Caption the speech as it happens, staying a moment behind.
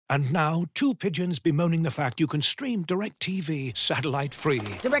And now, two pigeons bemoaning the fact you can stream DirecTV satellite-free.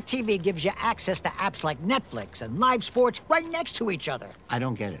 DirecTV gives you access to apps like Netflix and live sports right next to each other. I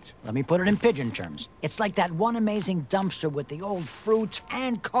don't get it. Let me put it in pigeon terms. It's like that one amazing dumpster with the old fruits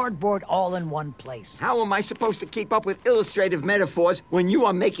and cardboard all in one place. How am I supposed to keep up with illustrative metaphors when you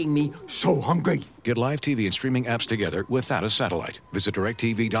are making me so hungry? Get live TV and streaming apps together without a satellite. Visit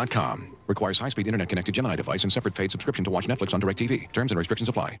DirecTV.com. Requires high-speed internet-connected Gemini device and separate paid subscription to watch Netflix on DirecTV. Terms and restrictions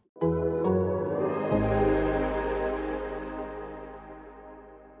apply.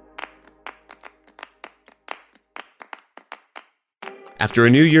 After a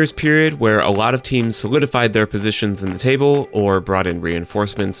New Year's period where a lot of teams solidified their positions in the table or brought in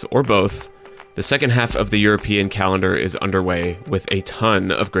reinforcements or both, the second half of the European calendar is underway with a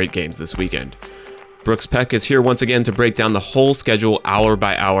ton of great games this weekend. Brooks Peck is here once again to break down the whole schedule hour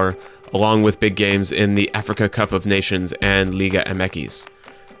by hour, along with big games in the Africa Cup of Nations and Liga MX.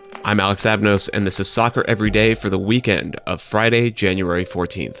 I'm Alex Abnos, and this is Soccer Every Day for the weekend of Friday, January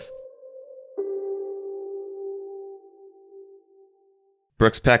 14th.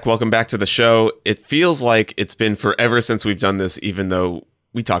 Brooks Peck, welcome back to the show. It feels like it's been forever since we've done this, even though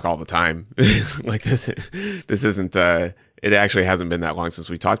we talk all the time. Like this isn't, it actually hasn't been that long since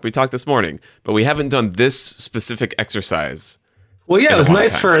we talked. We talked this morning, but we haven't done this specific exercise. Well, yeah, it was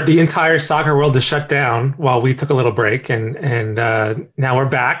nice for the entire soccer world to shut down while we took a little break, and now we're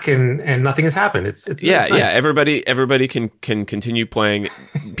back, and nothing has happened. It's nice. Everybody can continue playing.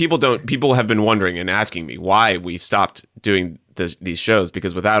 People have been wondering and asking me why we've stopped doing these shows,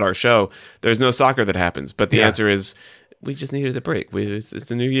 because without our show, there's no soccer that happens. But the answer is we just needed a break.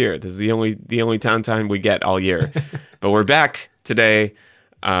 It's a new year. This is the only time we get all year. But we're back today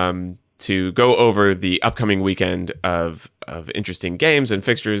to go over the upcoming weekend of interesting games and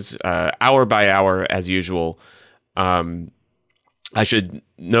fixtures, hour by hour, as usual. I should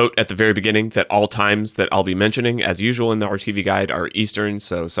note at the very beginning that all times that I'll be mentioning, as usual in the RTV guide, are Eastern,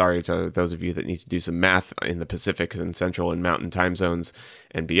 so sorry to those of you that need to do some math in the Pacific and Central and Mountain time zones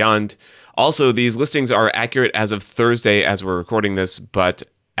and beyond. Also, these listings are accurate as of Thursday as we're recording this, but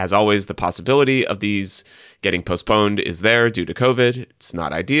as always, the possibility of these getting postponed is there due to COVID. It's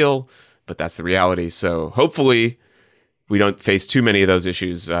not ideal, but that's the reality. So hopefully we don't face too many of those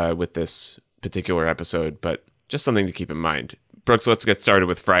issues with this particular episode, but just something to keep in mind. Brooks, let's get started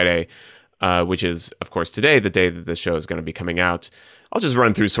with Friday, which is, of course, today, the day that the show is going to be coming out. I'll just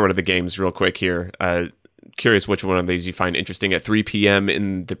run through sort of the games real quick here. Curious which one of these you find interesting. At 3 p.m.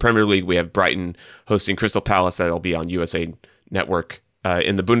 in the Premier League, we have Brighton hosting Crystal Palace. That'll be on USA Network.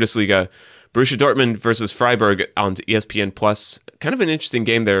 In the Bundesliga, Borussia Dortmund versus Freiburg on ESPN+. Kind of an interesting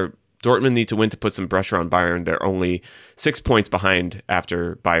game there. Dortmund need to win to put some pressure on Bayern. They're only 6 points behind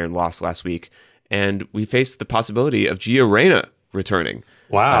after Bayern lost last week. And we face the possibility of Gio Reyna returning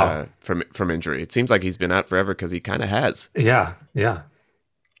from injury. It seems like he's been out forever because he kind of has. Yeah.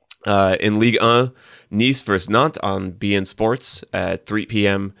 In Ligue 1, Nice versus Nantes on beIN Sports at 3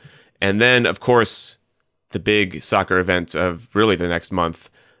 p.m. And then, of course, the big soccer event of really the next month,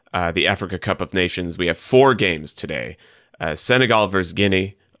 the Africa Cup of Nations. We have 4 games today. Senegal versus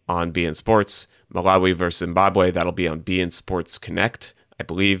Guinea on beIN Sports. Malawi versus Zimbabwe. That'll be on beIN Sports Connect, I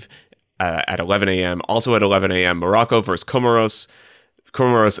believe, at 11 a.m. Also at 11 a.m., Morocco versus Comoros.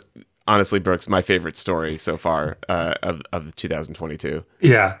 Comoros, honestly, Brooks, my favorite story so far of 2022.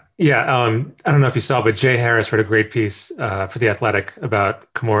 Yeah. I don't know if you saw, but Jay Harris wrote a great piece for The Athletic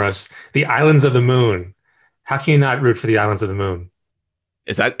about Comoros, the Islands of the Moon. How can you not root for the Islands of the Moon?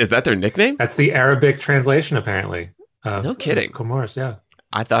 Is that their nickname? That's the Arabic translation, apparently. No kidding. Comoros, yeah.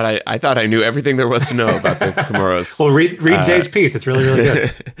 I thought I knew everything there was to know about the Comoros. Well, read Jay's piece. It's really, really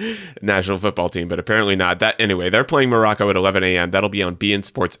good. National football team, but apparently not. Anyway, they're playing Morocco at 11 a.m. That'll be on beIN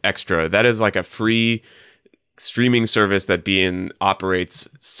Sports Extra. That is like a free streaming service that beIN operates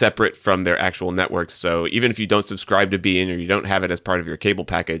separate from their actual networks. So even if you don't subscribe to beIN or you don't have it as part of your cable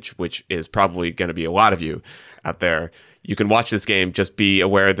package, which is probably going to be a lot of you out there, you can watch this game. Just be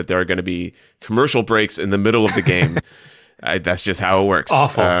aware that there are going to be commercial breaks in the middle of the game. That's just how it works.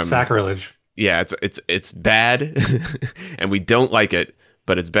 Awful. Sacrilege. Yeah, it's bad, and we don't like it,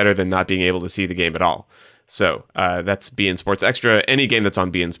 but it's better than not being able to see the game at all. So that's beIN Sports Extra. Any game that's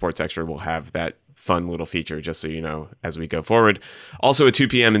on beIN Sports Extra will have that fun little feature, just so you know, as we go forward. Also at 2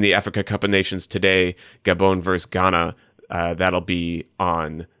 p.m. in the Africa Cup of Nations today, Gabon versus Ghana. That'll be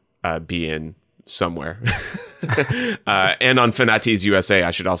on beIN somewhere. And on Fanatiz USA,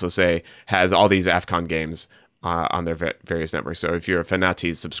 I should also say, has all these AFCON games on their various networks. So if you're a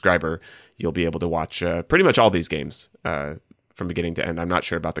Fanatiz subscriber, you'll be able to watch pretty much all these games from beginning to end. I'm not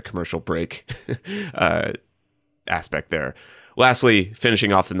sure about the commercial break aspect there. Lastly,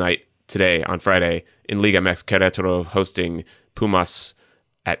 finishing off the night today on Friday in Liga MX Querétaro hosting Pumas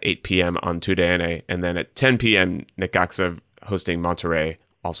at 8 p.m. on TUDN, and then at 10 p.m. Necaxa hosting Monterrey,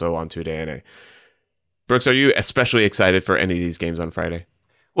 also on TUDN. Brooks, are you especially excited for any of these games on Friday?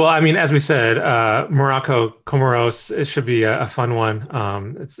 Well, I mean, as we said, Morocco, Comoros, it should be a fun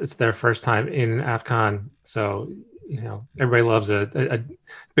one. It's their first time in AFCON, so everybody loves a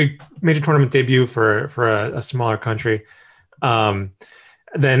big major tournament debut for a smaller country.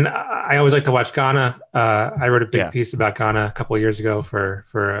 Then I always like to watch Ghana. I wrote a big piece about Ghana a couple of years ago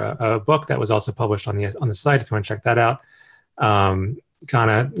for a book that was also published on the site. If you want to check that out,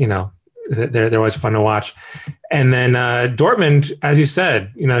 Ghana, they're always fun to watch. And then Dortmund, as you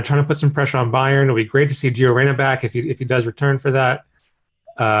said, trying to put some pressure on Bayern. It'll be great to see Gio Reyna back if he does return for that.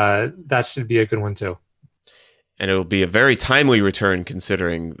 That should be a good one too. And it will be a very timely return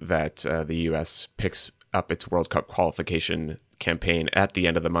considering that the U.S. picks up its World Cup qualification campaign at the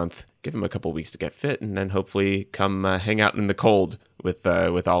end of the month. Give him a couple weeks to get fit, and then hopefully come hang out in the cold with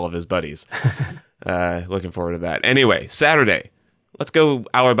all of his buddies. Looking forward to that. Anyway, Saturday. Let's go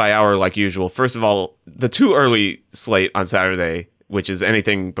hour by hour like usual. First of all, the too early slate on Saturday, which is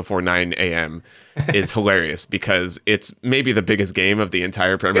anything before 9 a.m., is hilarious because it's maybe the biggest game of the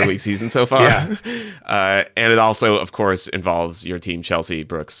entire Premier League season so far. Yeah. And it also, of course, involves your team, Chelsea,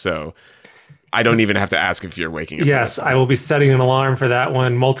 Brooks. So I don't even have to ask if you're waking up. Yes, I will be setting an alarm for that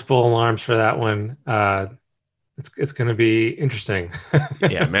one, multiple alarms for that one. It's going to be interesting.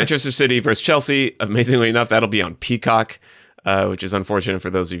 Yeah, Manchester City versus Chelsea. Amazingly enough, that'll be on Peacock. Which is unfortunate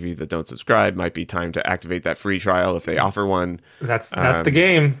for those of you that don't subscribe. Might be time to activate that free trial if they offer one. That's the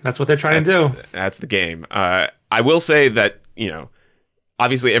game. That's what they're trying to do. That's the game. I will say that,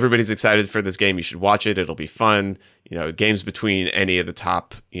 obviously everybody's excited for this game. You should watch it. It'll be fun. Games between any of the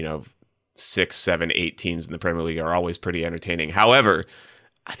top, 6, 7, 8 teams in the Premier League are always pretty entertaining. However,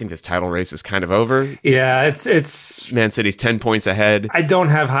 I think this title race is kind of over. Yeah, it's Man City's 10 points ahead. I don't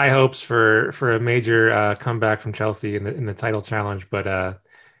have high hopes for a major comeback from Chelsea in the title challenge, but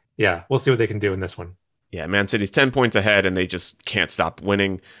yeah, we'll see what they can do in this one. Yeah, Man City's 10 points ahead, and they just can't stop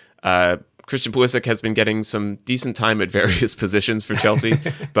winning. Christian Pulisic has been getting some decent time at various positions for Chelsea,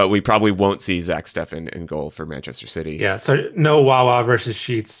 but we probably won't see Zach Steffen in goal for Manchester City. Yeah, so no Wawa versus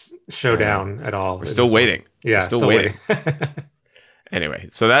Sheets showdown at all. We're still waiting. Yeah, still waiting. Anyway,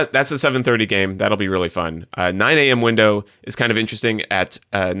 so that's the 7:30 game. That'll be really fun. 9 a.m. window is kind of interesting. At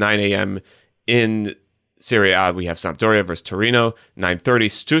 9 a.m. in Serie A, we have Sampdoria versus Torino.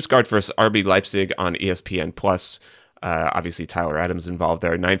 9:30, Stuttgart versus RB Leipzig on ESPN+. Obviously, Tyler Adams involved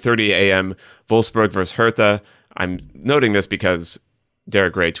there. 9:30 a.m., Wolfsburg versus Hertha. I'm noting this because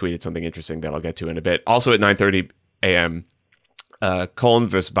Derek Ray tweeted something interesting that I'll get to in a bit. Also at 9:30 a.m., Köln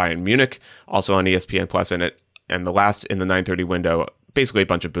versus Bayern Munich, also on ESPN+. And the last in the 9:30 window, basically a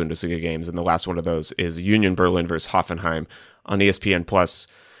bunch of Bundesliga games, and the last one of those is Union Berlin versus Hoffenheim on ESPN+.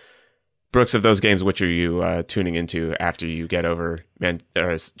 Brooks, of those games, which are you tuning into after you get over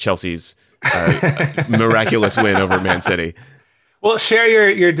Chelsea's miraculous win over Man City? Well, share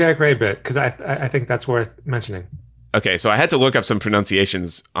your Derek Ray bit, because I think that's worth mentioning. Okay, so I had to look up some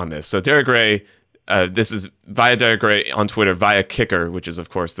pronunciations on this. So Derek Ray, this is via Derek Ray on Twitter, via Kicker, which is, of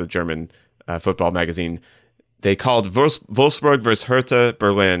course, the German football magazine. They called Wolfsburg versus Hertha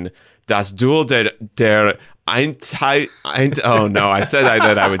Berlin das Duell der oh no, I said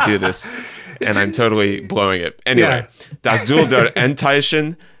that I would do this, and I'm totally blowing it. Anyway, das Duell der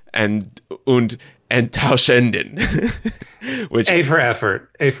Enttäuschung und Enttäuschenden. Which A for effort.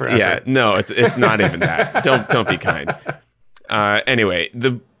 Yeah, no, it's not even that. Don't be kind. Anyway,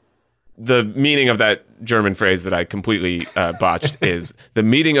 the meaning of that German phrase that I completely botched is the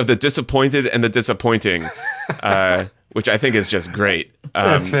meeting of the disappointed and the disappointing, which I think is just great.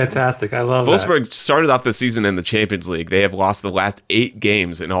 That's fantastic. I love Wolfsburg started off the season in the Champions League. They have lost the last 8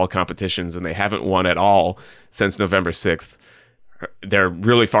 games in all competitions, and they haven't won at all since November 6th. They're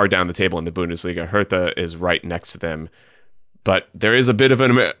really far down the table in the Bundesliga. Hertha is right next to them. But there is a bit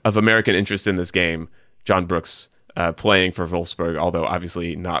of American interest in this game. John Brooks playing for Wolfsburg, although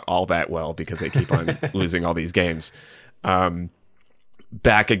obviously not all that well because they keep on losing all these games.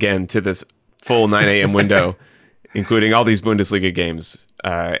 Back again to this full 9 a.m. window, including all these Bundesliga games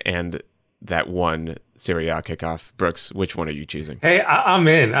and that one Serie A kickoff. Brooks, which one are you choosing? Hey, I'm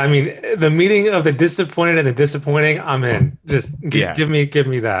in. I mean, the meeting of the disappointed and the disappointing, I'm in. Just give me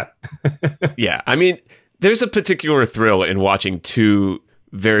that. Yeah, I mean, there's a particular thrill in watching two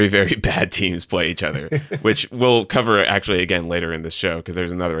very, very bad teams play each other, which we'll cover actually again later in this show because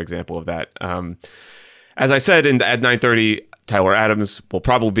there's another example of that. As I said, at 9:30, Tyler Adams will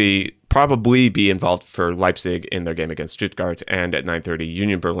probably probably be involved for Leipzig in their game against Stuttgart, and at 9:30,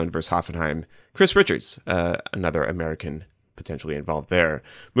 Union Berlin versus Hoffenheim. Chris Richards, another American potentially involved there.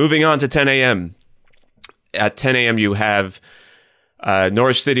 Moving on to 10 a.m. At 10 a.m., you have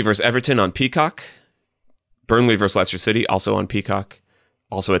Norwich City versus Everton on Peacock. Burnley versus Leicester City, also on Peacock,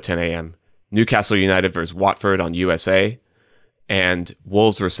 also at 10 a.m. Newcastle United versus Watford on USA. And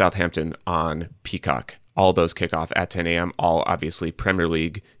Wolves versus Southampton on Peacock. All those kick off at 10 a.m., all obviously Premier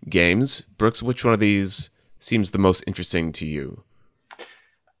League games. Brooks, which one of these seems the most interesting to you?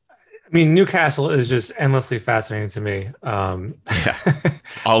 I mean, Newcastle is just endlessly fascinating to me. Yeah.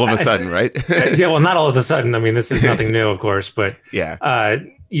 All of a sudden, right? Yeah, well, not all of a sudden. I mean, this is nothing new, of course, but yeah,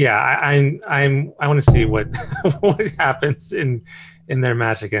 I want to see what what happens in their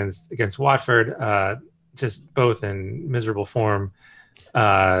match against Watford. Just both in miserable form.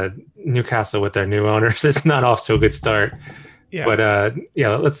 Newcastle with their new owners is not off to a good start. Yeah. But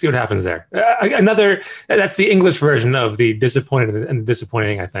let's see what happens there. That's the English version of the disappointed and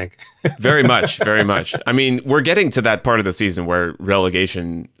disappointing, I think. Very much, very much. I mean, we're getting to that part of the season where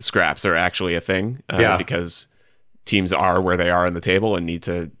relegation scraps are actually a thing because teams are where they are in the table and need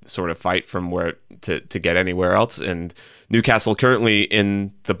to sort of fight from where to get anywhere else. And Newcastle currently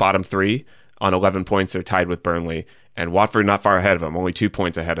in the bottom 3 on 11 points. They're tied with Burnley, and Watford not far ahead of them, only 2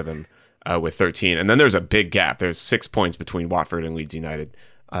 points ahead of them. With 13. And then there's a big gap. There's 6 points between Watford and Leeds United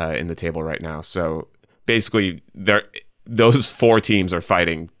in the table right now. So basically, those 4 teams are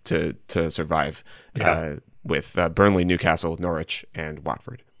fighting to survive with Burnley, Newcastle, Norwich, and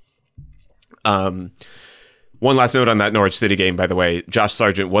Watford. One last note on that Norwich City game, by the way. Josh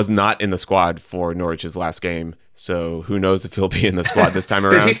Sargent was not in the squad for Norwich's last game. So who knows if he'll be in the squad this time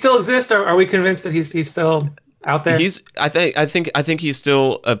around. Does he still exist? Or are we convinced that he's still out there? I think he's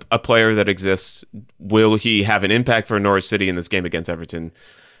still a player that exists. Will he have an impact for Norwich City in this game against Everton?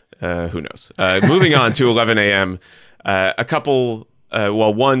 Who knows? Moving on to 11 a.m.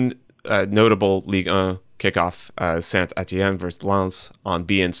 One notable Ligue 1 kickoff: Saint-Etienne versus Lens on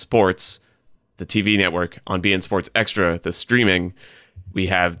beIN Sports, the TV network. On beIN Sports Extra, the streaming, we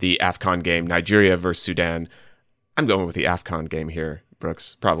have the AFCON game: Nigeria versus Sudan. I'm going with the AFCON game here.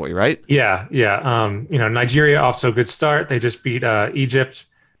 Brooks, probably, right? Yeah. Nigeria off to a good start. They just beat Egypt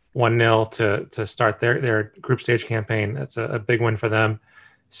 1-0 to start their group stage campaign. That's a big win for them.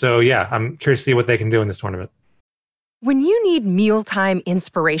 So, yeah, I'm curious to see what they can do in this tournament. When you need mealtime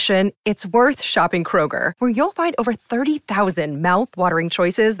inspiration, it's worth shopping Kroger, where you'll find over 30,000 mouth-watering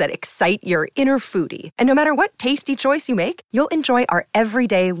choices that excite your inner foodie. And no matter what tasty choice you make, you'll enjoy our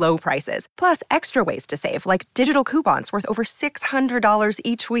everyday low prices, plus extra ways to save, like digital coupons worth over $600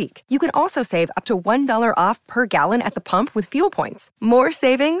 each week. You can also save up to $1 off per gallon at the pump with fuel points. More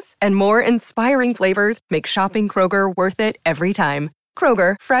savings and more inspiring flavors make shopping Kroger worth it every time.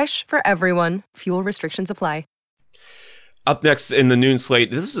 Kroger, fresh for everyone. Fuel restrictions apply. Up next in the noon slate,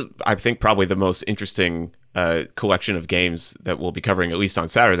 this is, I think, probably the most interesting collection of games that we'll be covering, at least on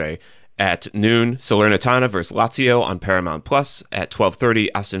Saturday. At noon, Salernitana versus Lazio on Paramount Plus. At 12:30,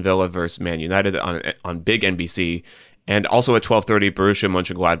 Aston Villa versus Man United on big NBC. And also at 12:30, Borussia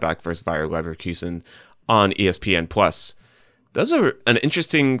Mönchengladbach versus Bayer Leverkusen on ESPN Plus. Those are an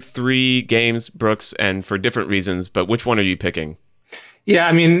interesting 3 games, Brooks, and for different reasons, but which one are you picking? Yeah,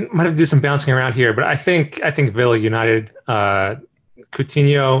 I mean, might have to do some bouncing around here, but I think Villa United.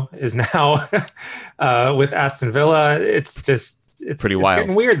 Coutinho is now with Aston Villa. It's pretty wild,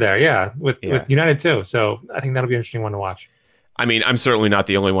 getting weird there. With United too. So I think that'll be an interesting one to watch. I mean, I'm certainly not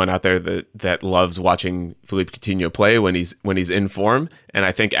the only one out there that loves watching Philippe Coutinho play when he's in form, and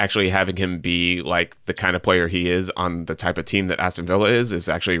I think actually having him be like the kind of player he is on the type of team that Aston Villa is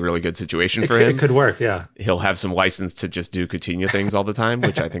actually a really good situation for him. It could work, yeah. He'll have some license to just do Coutinho things all the time,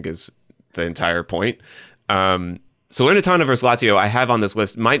 which I think is the entire point. Salernitana versus Lazio, I have on this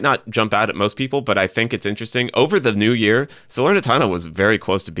list, might not jump out at most people, but I think it's interesting. Over the new year, Salernitana was very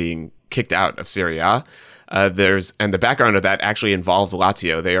close to being kicked out of Serie A. And the background of that actually involves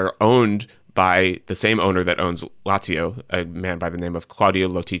Lazio. They are owned by the same owner that owns Lazio, a man by the name of Claudio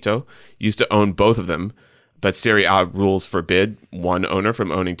Lotito. Used to own both of them, but Serie A rules forbid one owner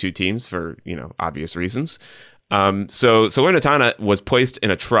from owning 2 teams for, obvious reasons. So Salernitana was placed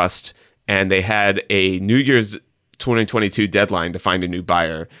in a trust, and they had a New Year's 2022 deadline to find a new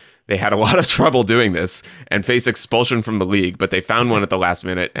buyer. They had a lot of trouble doing this and faced expulsion from the league, but they found one at the last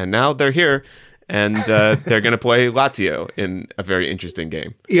minute, and now they're here. And they're going to play Lazio in a very interesting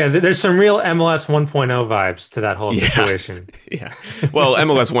game. Yeah, there's some real MLS 1.0 vibes to that whole situation. Yeah. Well,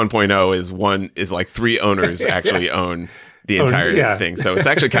 MLS 1.0 is like 3 owners actually own the entire thing. So it's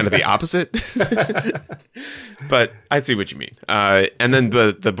actually kind of the opposite. But I see what you mean. And then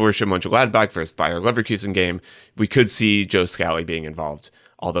the Borussia Mönchengladbach versus Bayer Leverkusen game, we could see Joe Scally being involved,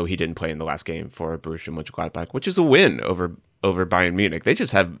 although he didn't play in the last game for Borussia Mönchengladbach, which is a win over Bayern Munich. They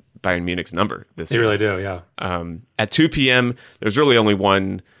just have Bayern Munich's number this year. They really do, yeah. At 2 p.m., there's really only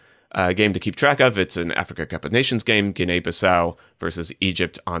one game to keep track of. It's an Africa Cup of Nations game, Guinea-Bissau versus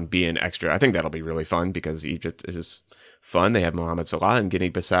Egypt on beIN Extra. I think that'll be really fun because Egypt is fun. They have Mohamed Salah, and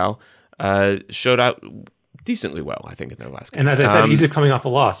Guinea-Bissau showed out decently well, I think, in their last game. And as I said, Egypt coming off a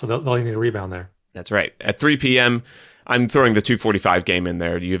loss, so they'll need a rebound there. That's right. At 3 p.m., I'm throwing the 2:45 game in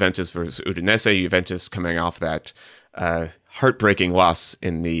there. Juventus versus Udinese. Juventus coming off that heartbreaking loss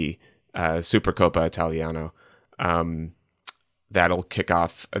in the Supercoppa Italiano. That'll kick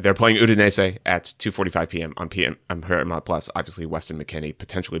off. They're playing Udinese at 2:45 p.m. on Paramount Plus. Obviously, Weston McKennie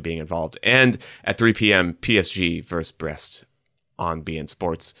potentially being involved. And at 3 p.m., PSG versus Brest on beIN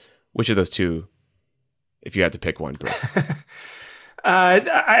Sports. Which of those two, if you had to pick one, Brooks?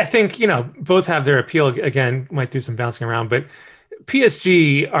 I think, both have their appeal. Again, might do some bouncing around, but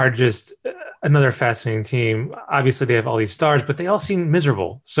PSG are just another fascinating team. Obviously, they have all these stars, but they all seem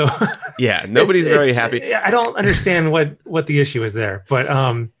miserable. So yeah, nobody's very happy. I don't understand what the issue is there, but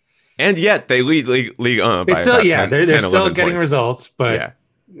and yet they lead League 1 by still, about 10, they're 10, still 11 getting points. results. But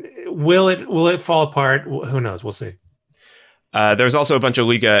will it fall apart? Who knows? We'll see. There's also a bunch of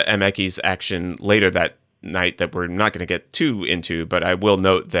Liga MX action later that night that we're not going to get too into, but I will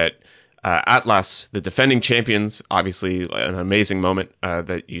note that Atlas, the defending champions, obviously an amazing moment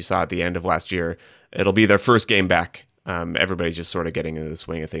that you saw at the end of last year. It'll be their first game back. Everybody's just sort of getting into the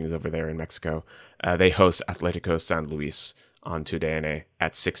swing of things over there in Mexico. They host Atletico San Luis on Tudane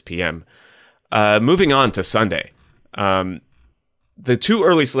at 6 p.m. Moving on to Sunday. The too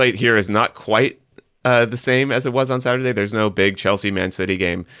early slate here is not quite the same as it was on Saturday. There's no big Chelsea-Man City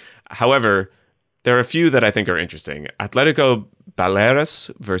game. However, there are a few that I think are interesting. Atletico Baleares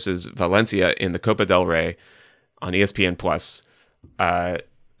versus Valencia in the Copa del Rey on ESPN Plus at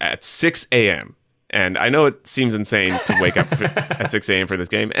 6 a.m. And I know it seems insane to wake up at 6 a.m. for this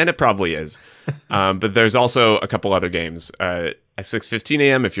game, and it probably is. But there's also a couple other games. At 6:15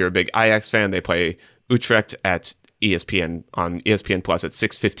 a.m., if you're a big Ajax fan, they play Utrecht at ESPN on ESPN Plus at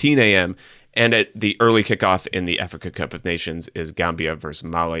 6:15 a.m. And at the early kickoff in the Africa Cup of Nations is Gambia versus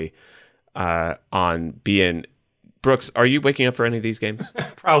Mali on beIN. Brooks, are you waking up for any of these games?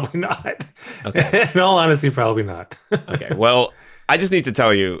 Probably not. Okay. In all honesty, probably not. Okay. Well, I just need to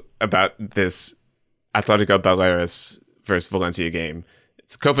tell you about this Atletico Baleares versus Valencia game.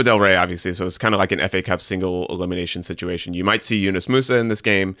 It's Copa del Rey, obviously, so it's kind of like an FA Cup single elimination situation. You might see Yunus Musa in this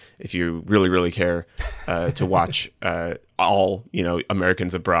game if you really, really care to watch all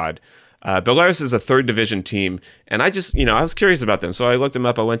Americans abroad. Baleares is a third division team, and I was curious about them, so I looked them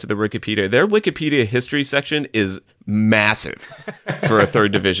up. I went to the Wikipedia. Their Wikipedia history section is massive for a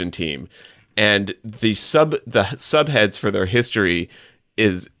third division team, and the subheads for their history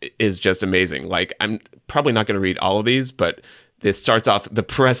is just amazing. Like, I'm probably not going to read all of these, but this starts off: the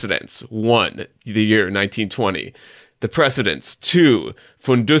precedents 1, the year 1920. The precedents 2,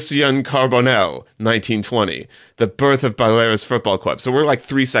 Fundación Carbonell, 1920. The birth of Baleares Football Club. So we're like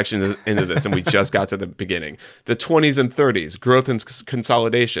 3 sections into this, and we just got to the beginning. The 20s and 30s, growth and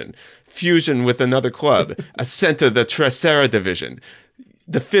consolidation. Fusion with another club. Ascent to the Tercera Division.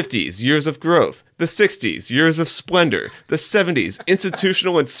 The 50s, years of growth. The 60s, years of splendor. The 70s,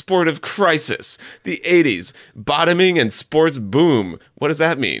 institutional and sportive crisis. The 80s, bottoming and sports boom. What does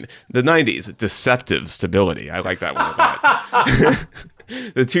that mean? The 90s, deceptive stability. I like that one a lot.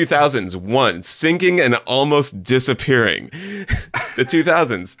 The 2000s, 1, sinking and almost disappearing. The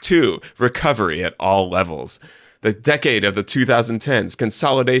 2000s, 2, recovery at all levels. The decade of the 2010s,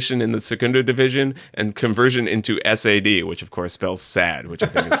 consolidation in the Segunda Division and conversion into SAD, which of course spells sad, which I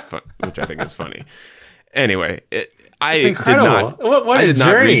think is funny. Anyway, I did not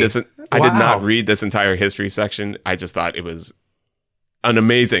read this entire history section. I just thought it was an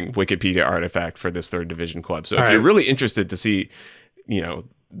amazing Wikipedia artifact for this third division club. So if you're really interested to see,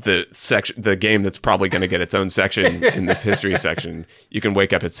 the game that's probably going to get its own section in this history section, you can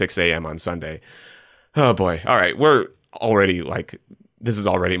wake up at 6 a.m. on Sunday. Oh boy. All right. We're already this is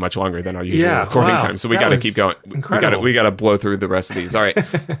already much longer than our usual recording time. So we got to keep going. We got to blow through the rest of these. All right.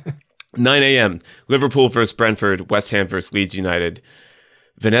 9 a.m. Liverpool versus Brentford, West Ham versus Leeds United,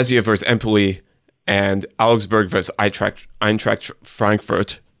 Venezia versus Empoli, and Augsburg versus Eintracht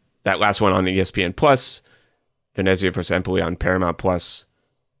Frankfurt. That last one on ESPN Plus. Venezia versus Empoli on Paramount Plus.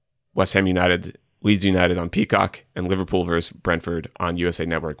 West Ham United Leeds United on Peacock, and Liverpool versus Brentford on USA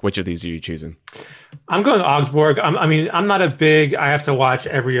Network. Which of these are you choosing? I'm going Augsburg. I'm not a big, I have to watch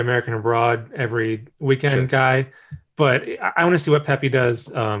every American Abroad every weekend guy, but I want to see what Pepe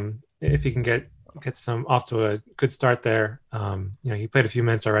does. If he can get some off to a good start there. He played a few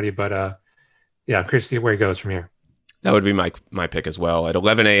minutes already, but I'm curious to see where he goes from here. That would be my pick as well. At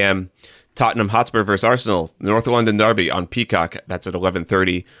 11 a.m., Tottenham Hotspur versus Arsenal, North London derby on Peacock. That's at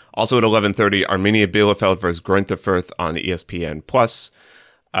 11:30. Also at 11:30, Arminia Bielefeld versus Greuther Fürth on ESPN Plus.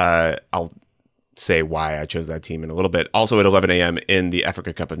 I'll say why I chose that team in a little bit. Also at 11 a.m. in the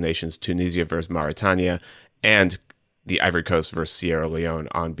Africa Cup of Nations, Tunisia versus Mauritania, and the Ivory Coast versus Sierra Leone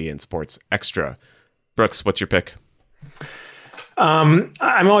on beIN Sports Extra. Brooks, what's your pick? I'm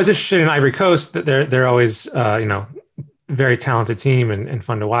always interested in Ivory Coast. They're always very talented team and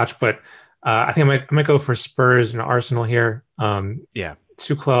fun to watch. But I think I might go for Spurs and Arsenal here.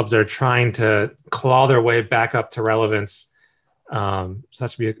 Two clubs that are trying to claw their way back up to relevance. So that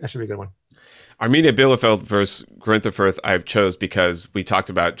should be a good one. Arminia Bielefeld versus Greuther Fürth I've chose because we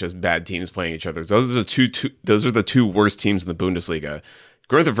talked about just bad teams playing each other. Those are the two worst teams in the Bundesliga.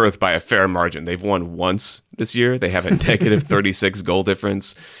 Greuther Fürth by a fair margin. They've won once this year. They have a negative 36 goal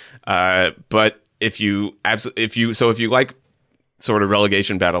difference. But if you like sort of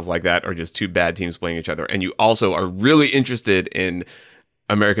relegation battles like that, or just two bad teams playing each other, and you also are really interested in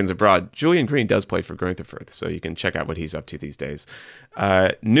Americans abroad, Julian Green does play for Greuther Fürth, so you can check out what he's up to these days.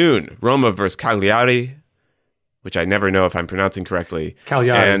 Noon, Roma versus Cagliari, which I never know if I'm pronouncing correctly.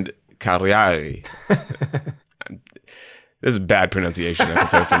 Cagliari. This is a bad pronunciation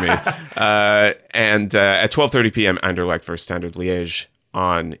episode for me. And at 12:30 p.m., Anderlecht versus Standard Liège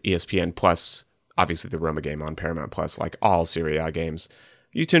on ESPN Plus. Obviously, the Roma game on Paramount Plus, like all Serie A games.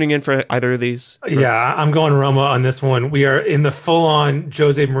 Are you tuning in for either of these? Brooks? Yeah, I'm going Roma on this one. We are in the full-on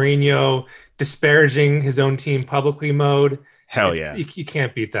Jose Mourinho disparaging his own team publicly mode. Hell yeah. You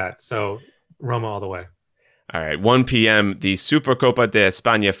can't beat that. So Roma all the way. All right, 1 p.m., the Supercopa de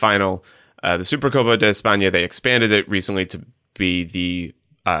España final. The Supercopa de España, they expanded it recently to be the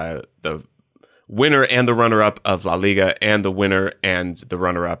winner and the runner-up of La Liga and the winner and the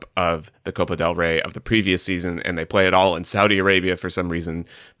runner-up of the Copa del Rey of the previous season, and they play it all in Saudi Arabia for some reason.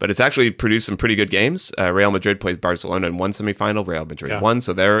 But it's actually produced some pretty good games. Real Madrid plays Barcelona in one semifinal. Real Madrid won,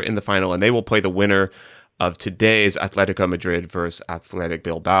 so they're in the final, and they will play the winner of today's Atletico Madrid versus Athletic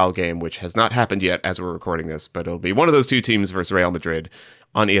Bilbao game, which has not happened yet as we're recording this, but it'll be one of those two teams versus Real Madrid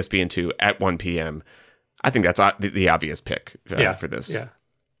on ESPN2 at 1 p.m. I think that's the obvious pick for this. Yeah.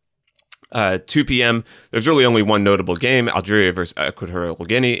 2 p.m., there's really only one notable game, Algeria versus Equatorial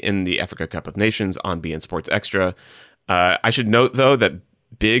Guinea in the Africa Cup of Nations on beIN Sports Extra. I should note, though, that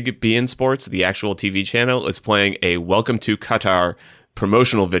Big beIN Sports, the actual TV channel, is playing a Welcome to Qatar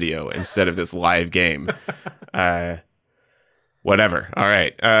promotional video instead of this live game. Whatever. All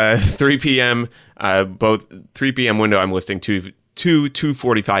right. 3 p.m., both 3 p.m. window, I'm listing two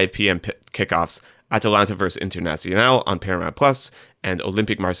 2:45 p.m. kickoffs. Atalanta versus Internacional on Paramount Plus, and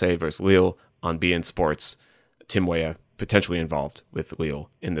Olympique Marseille versus Lille on beIN Sports. Tim Weah potentially involved with Lille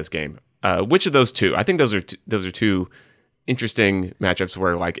in this game. Which of those two? I think those are two interesting matchups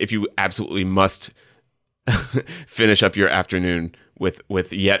where, like, if you absolutely must finish up your afternoon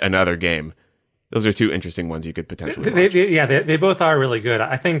with yet another game, those are two interesting ones you could potentially watch. They both are really good.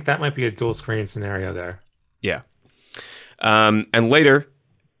 I think that might be a dual screen scenario there. Yeah. And later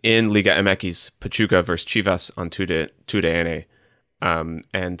in Liga MX, Pachuca versus Chivas on TUDN.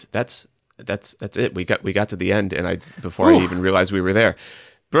 And that's it. We got to the end, and before I even realized we were there.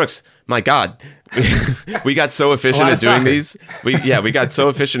 Brooks, my God, we got so efficient at doing these. We got so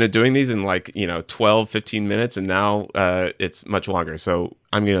efficient at doing these in 12, 15 minutes, and now it's much longer. So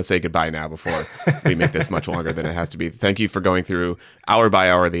I'm going to say goodbye now before we make this much longer than it has to be. Thank you for going through hour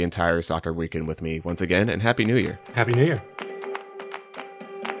by hour the entire soccer weekend with me once again, and Happy New Year. Happy New Year.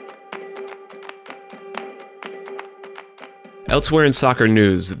 Elsewhere in soccer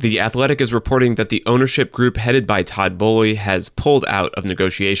news, The Athletic is reporting that the ownership group headed by Todd Boehly has pulled out of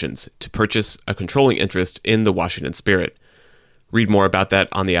negotiations to purchase a controlling interest in the Washington Spirit. Read more about that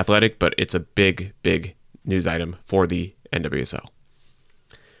on The Athletic, but it's a big, big news item for the NWSL.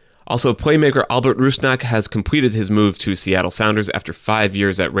 Also, playmaker Albert Rusnak has completed his move to Seattle Sounders after 5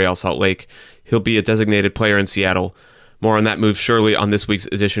 years at Real Salt Lake. He'll be a designated player in Seattle. More on that move surely on this week's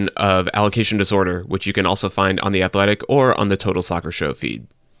edition of Allocation Disorder, which you can also find on The Athletic or on the Total Soccer Show feed.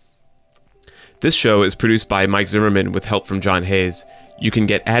 This show is produced by Mike Zimmerman with help from John Hayes. You can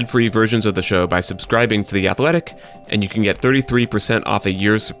get ad-free versions of the show by subscribing to The Athletic, and you can get 33% off a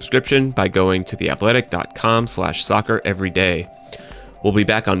year's subscription by going to theathletic.com/soccer every day. We'll be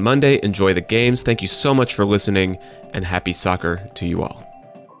back on Monday. Enjoy the games. Thank you so much for listening, and happy soccer to you all.